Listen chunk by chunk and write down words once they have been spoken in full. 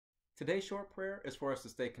Today's short prayer is for us to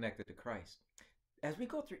stay connected to Christ. As we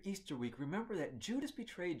go through Easter week, remember that Judas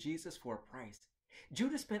betrayed Jesus for a price.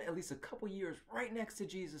 Judas spent at least a couple years right next to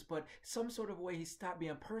Jesus, but some sort of way he stopped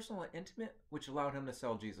being personal and intimate, which allowed him to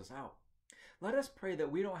sell Jesus out. Let us pray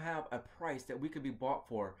that we don't have a price that we could be bought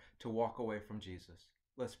for to walk away from Jesus.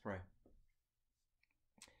 Let's pray.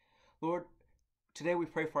 Lord, today we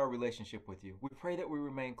pray for our relationship with you. We pray that we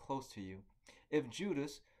remain close to you. If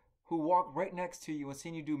Judas, who walked right next to you and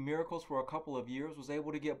seen you do miracles for a couple of years, was able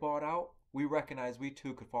to get bought out, we recognize we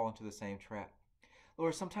too could fall into the same trap.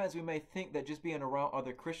 Lord, sometimes we may think that just being around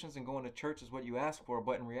other Christians and going to church is what you ask for,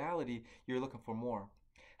 but in reality, you're looking for more.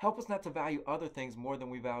 Help us not to value other things more than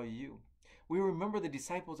we value you. We remember the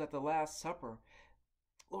disciples at the Last Supper.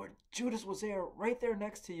 Lord, Judas was there, right there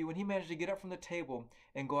next to you, and he managed to get up from the table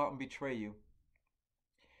and go out and betray you.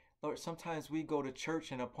 Lord, sometimes we go to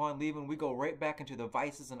church and upon leaving, we go right back into the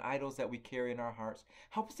vices and idols that we carry in our hearts.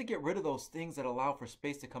 Help us to get rid of those things that allow for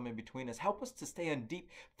space to come in between us. Help us to stay in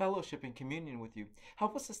deep fellowship and communion with you.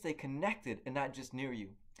 Help us to stay connected and not just near you.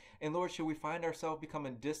 And Lord, should we find ourselves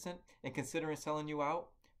becoming distant and considering selling you out,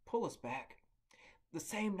 pull us back. The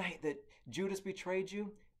same night that Judas betrayed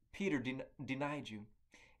you, Peter denied you.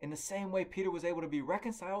 In the same way Peter was able to be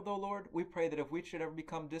reconciled, though, Lord, we pray that if we should ever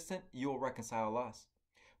become distant, you will reconcile us.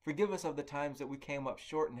 Forgive us of the times that we came up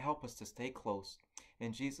short and help us to stay close.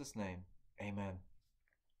 In Jesus' name, amen.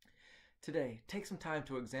 Today, take some time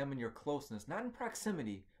to examine your closeness, not in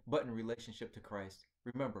proximity, but in relationship to Christ.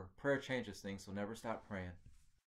 Remember, prayer changes things, so never stop praying.